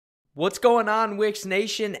What's going on, Wix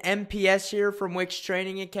Nation? MPS here from Wix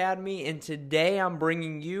Training Academy, and today I'm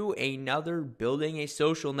bringing you another Building a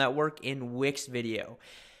Social Network in Wix video.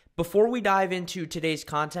 Before we dive into today's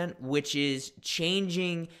content, which is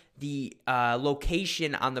changing the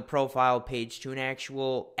location on the profile page to an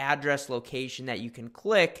actual address location that you can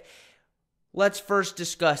click, let's first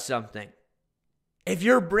discuss something. If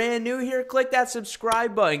you're brand new here, click that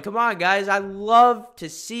subscribe button. Come on, guys. I love to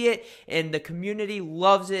see it, and the community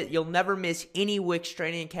loves it. You'll never miss any Wix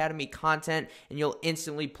Training Academy content, and you'll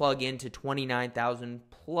instantly plug into 29,000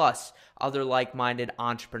 plus other like-minded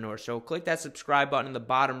entrepreneurs. So click that subscribe button in the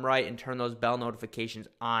bottom right and turn those bell notifications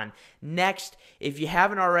on. Next, if you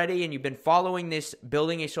haven't already and you've been following this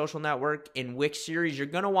Building a Social Network in Wix series, you're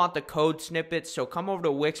going to want the code snippets. So come over to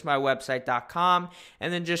wixmywebsite.com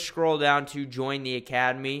and then just scroll down to join the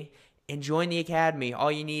academy. And join the academy.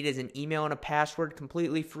 All you need is an email and a password,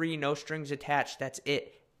 completely free, no strings attached. That's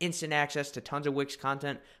it. Instant access to tons of Wix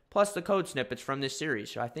content, plus the code snippets from this series.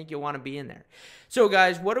 So I think you'll want to be in there. So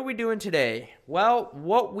guys, what are we doing today? Well,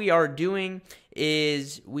 what we are doing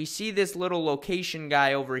is we see this little location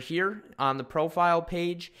guy over here on the profile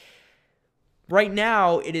page. Right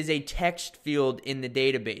now, it is a text field in the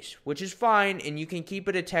database, which is fine, and you can keep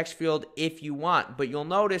it a text field if you want. But you'll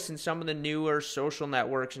notice in some of the newer social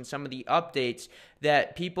networks and some of the updates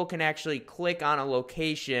that people can actually click on a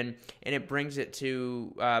location and it brings them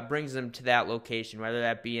to that location, whether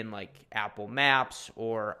that be in like Apple Maps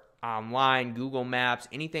or online, Google Maps,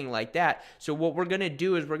 anything like that. So what we're going to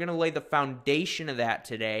do is we're going to lay the foundation of that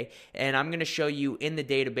today, and I'm going to show you in the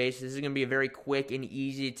database. This is going to be a very quick and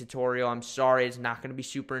easy tutorial. I'm sorry, it's not going to be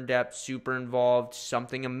super in-depth, super involved,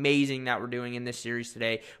 something amazing that we're doing in this series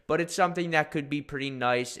today, but it's something that could be pretty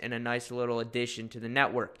nice and a nice little addition to the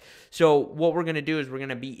network. So what we're going to do is we're going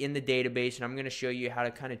to be in the database, and I'm going to show you how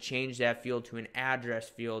to kind of change that field to an address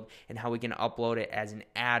field and how we can upload it as an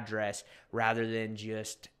address rather than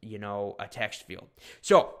just, a text field.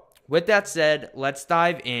 So with that said, let's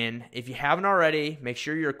dive in. If you haven't already, make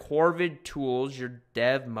sure your Corvid tools, your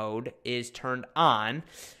dev mode, is turned on,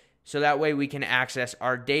 so that way we can access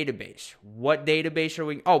our database. What database are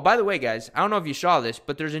we? Oh, by the way, guys, I don't know if you saw this,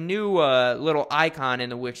 but there's a new little icon in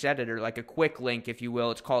the Wix editor, like a quick link, if you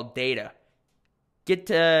will. It's called Data. Get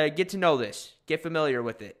to know this. Get familiar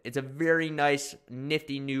with it. It's a very nice,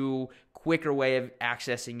 nifty, new, quicker way of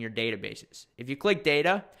accessing your databases. If you click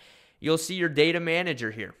Data, you'll see your data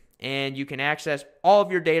manager here, and you can access all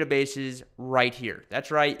of your databases right here.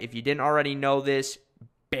 That's right. If you didn't already know this,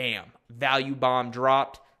 bam, value bomb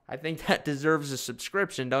dropped. I think that deserves a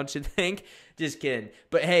subscription, don't you think? Just kidding.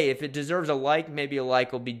 But hey, if it deserves a like, maybe a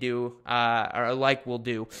like will be due, or a like will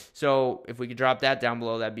do. So if we could drop that down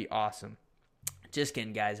below, that'd be awesome. Just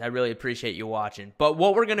kidding, guys. I really appreciate you watching. But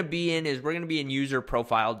what we're going to be in is we're going to be in user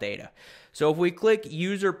profile data. So if we click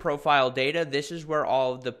user profile data, this is where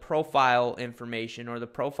all of the profile information or the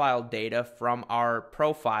profile data from our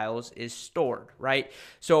profiles is stored, right?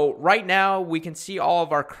 So right now we can see all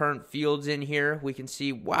of our current fields in here. We can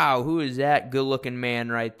see, wow, who is that good-looking man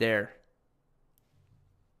right there?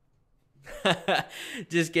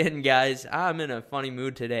 Just kidding, guys. I'm in a funny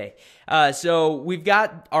mood today. So we've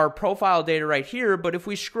got our profile data right here, but if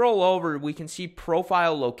we scroll over, we can see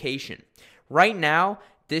profile location. Right now,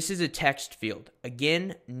 this is a text field.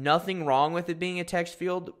 Again, nothing wrong with it being a text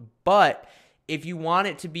field, but if you want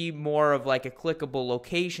it to be more of like a clickable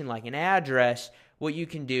location, like an address, what you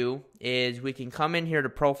can do is we can come in here to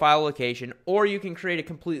profile location, or you can create a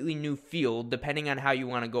completely new field depending on how you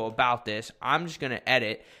want to go about this. I'm just going to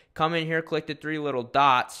edit. Come in here, click the three little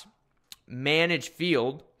dots, manage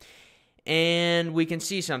field, and we can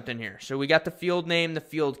see something here. So we got the field name, the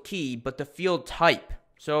field key, but the field type.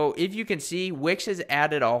 So if you can see, Wix has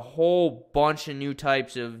added a whole bunch of new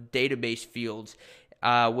types of database fields,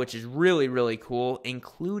 which is really, really cool,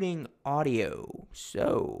 including audio.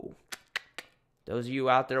 So those of you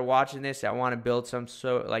out there watching this that want to build some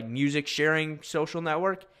like music sharing social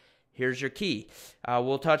network, here's your key.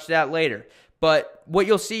 We'll touch that later. But what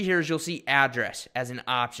you'll see here is you'll see address as an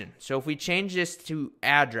option. So if we change this to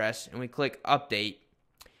address and we click update,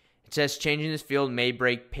 it says changing this field may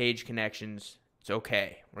break page connections. It's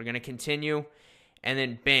okay. We're going to continue, and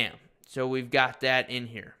then bam. So we've got that in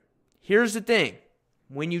here. Here's the thing.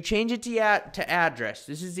 When you change it to address,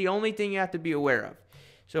 this is the only thing you have to be aware of.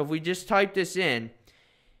 So if we just type this in,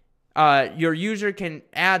 your user can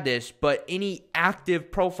add this, but any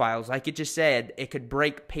active profiles, like it just said, it could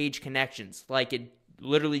break page connections. Like it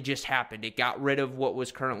literally just happened. It got rid of what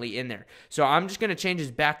was currently in there. So I'm just going to change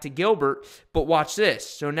this back to Gilbert, but watch this.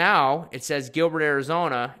 So now it says Gilbert,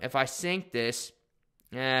 Arizona. If I sync this,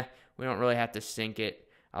 we don't really have to sync it.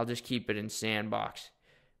 I'll just keep it in sandbox.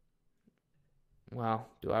 Well,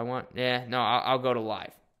 do I want? Yeah, no, I'll go to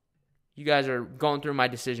live. You guys are going through my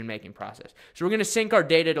decision-making process. So we're going to sync our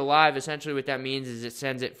data to live. Essentially what that means is it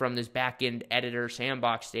sends it from this back-end editor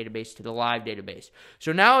sandbox database to the live database.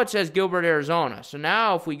 So now it says Gilbert, Arizona. So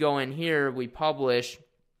now if we go in here, we publish,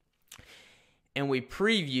 and we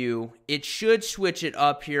preview, it should switch it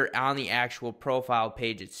up here on the actual profile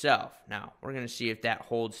page itself. Now, we're going to see if that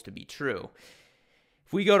holds to be true.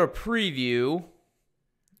 If we go to preview,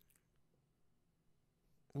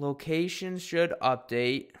 location should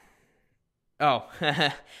update. Oh,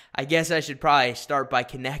 I guess I should probably start by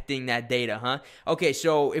connecting that data, huh? Okay,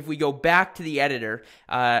 so if we go back to the editor,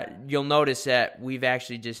 you'll notice that we've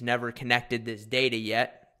actually just never connected this data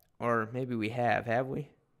yet. Or maybe we have we?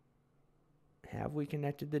 Have we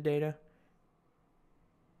connected the data?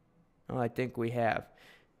 Oh, I think we have.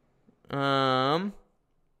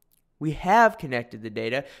 We have connected the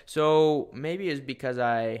data. So maybe it's because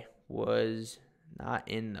I was not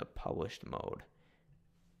in the published mode.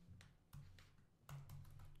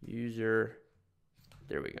 User,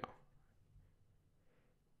 there we go.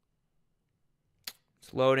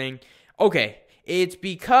 It's loading. Okay, it's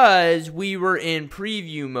because we were in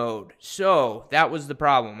preview mode. So that was the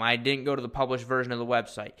problem. I didn't go to the published version of the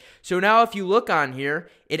website. So now if you look on here,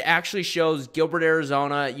 it actually shows Gilbert,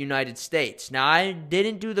 Arizona, United States. Now I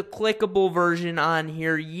didn't do the clickable version on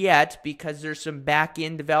here yet because there's some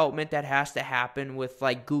back-end development that has to happen with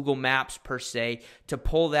like Google Maps per se to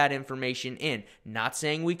pull that information in. Not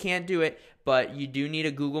saying we can't do it, but you do need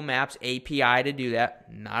a Google Maps API to do that.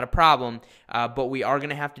 Not a problem, but we are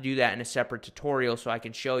going to have to do that in a separate tutorial so I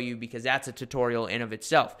can show you because that's a tutorial in of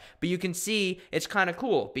itself. But you can see it's kind of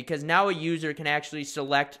cool because now a user can actually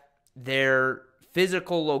select their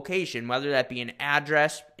physical location, whether that be an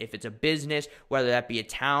address, if it's a business, whether that be a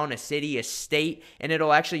town, a city, a state, and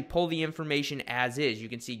it'll actually pull the information as is. You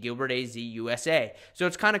can see Gilbert AZ USA. So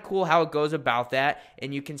it's kind of cool how it goes about that,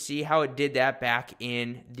 and you can see how it did that back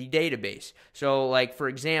in the database. So like for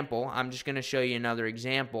example, I'm just going to show you another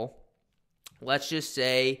example. Let's just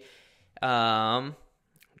say, I'm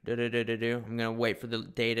going to wait for the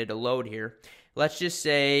data to load here. Let's just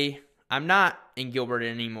say I'm not in Gilbert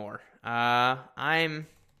anymore. I'm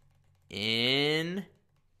in,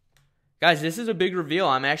 guys, this is a big reveal.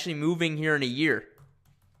 I'm actually moving here in a year.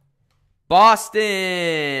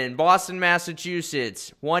 Boston,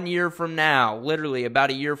 Massachusetts, 1 year from now, literally about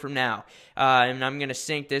a year from now. And I'm going to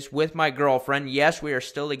sync this with my girlfriend. Yes, we are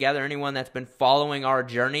still together. Anyone that's been following our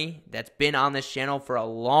journey, that's been on this channel for a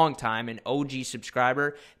long time, an OG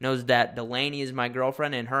subscriber, knows that Delaney is my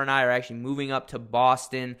girlfriend, and her and I are actually moving up to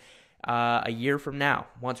Boston a year from now.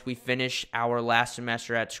 Once we finish our last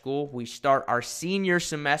semester at school, we start our senior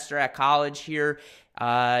semester at college here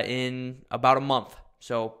in about a month.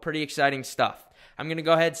 So pretty exciting stuff. I'm going to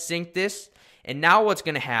go ahead and sync this, and now what's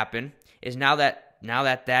going to happen is now that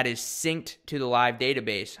that is synced to the live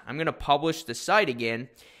database, I'm going to publish the site again,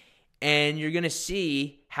 and you're going to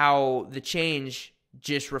see how the change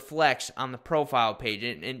just reflects on the profile page.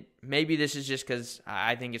 And maybe this is just because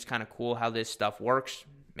I think it's kind of cool how this stuff works.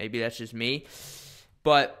 Maybe that's just me.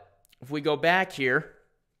 But if we go back here,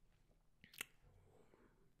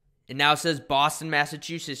 it now says Boston,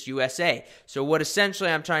 Massachusetts, USA. So what essentially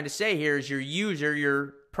I'm trying to say here is your user,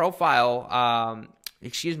 your profile,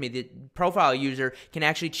 the profile user can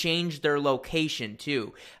actually change their location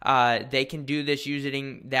too. They can do this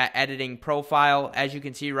using that editing profile. As you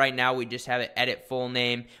can see right now, we just have it edit full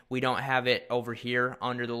name. We don't have it over here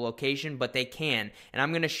under the location, but they can. And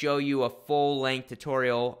I'm going to show you a full-length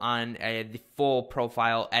tutorial on the full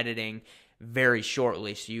profile editing very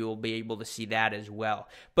shortly, so you will be able to see that as well.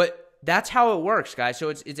 But that's how it works, guys. So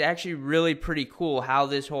it's actually really pretty cool how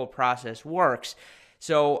this whole process works.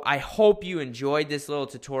 So I hope you enjoyed this little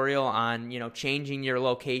tutorial on, changing your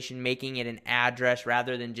location, making it an address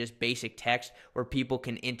rather than just basic text where people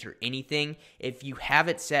can enter anything. If you have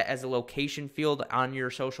it set as a location field on your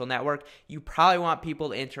social network, you probably want people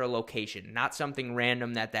to enter a location, not something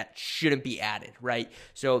random that shouldn't be added, right?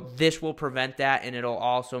 So this will prevent that, and it'll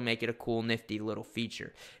also make it a cool, nifty little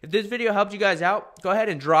feature. If this video helped you guys out, go ahead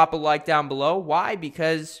and drop a like down below. Why?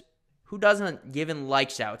 Because who doesn't giving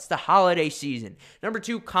likes out? It's the holiday season. Number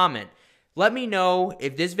 2, comment. Let me know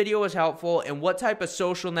if this video was helpful and what type of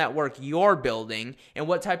social network you're building and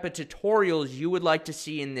what type of tutorials you would like to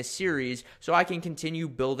see in this series so I can continue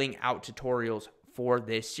building out tutorials for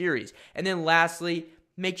this series. And then lastly,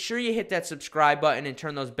 make sure you hit that subscribe button and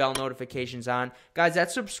turn those bell notifications on. Guys,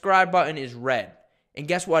 that subscribe button is red. And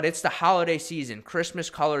guess what? It's the holiday season. Christmas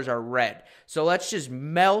colors are red. So let's just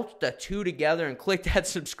melt the two together and click that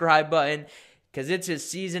subscribe button. because it's a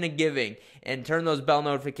season of giving, and turn those bell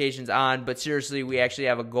notifications on. But seriously, we actually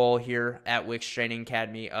have a goal here at Wix Training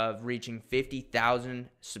Academy of reaching 50,000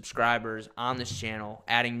 subscribers on this channel,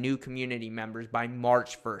 adding new community members by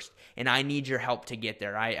March 1st, and I need your help to get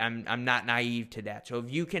there. I'm not naive to that. So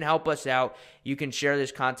if you can help us out, you can share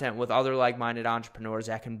this content with other like-minded entrepreneurs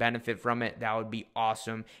that can benefit from it. That would be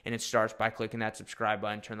awesome, and it starts by clicking that subscribe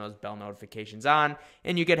button, turn those bell notifications on,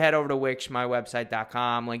 and you can head over to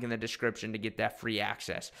wixmywebsite.com, link in the description to get that free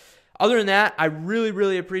access. Other than that, I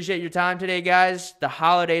really appreciate your time today, guys. The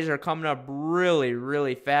holidays are coming up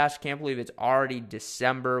really fast. Can't believe it's already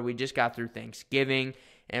December. We just got through Thanksgiving,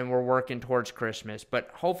 and we're working towards Christmas. But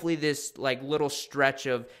hopefully this little stretch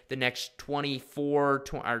of the next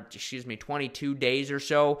 22 days or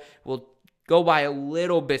so will go by a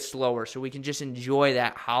little bit slower so we can just enjoy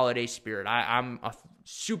that holiday spirit. I'm a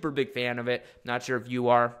super big fan of it. Not sure if you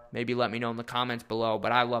are. Maybe let me know in the comments below,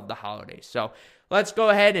 but I love the holidays. So let's go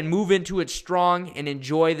ahead and move into it strong and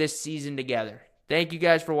enjoy this season together. Thank you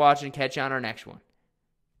guys for watching. Catch you on our next one.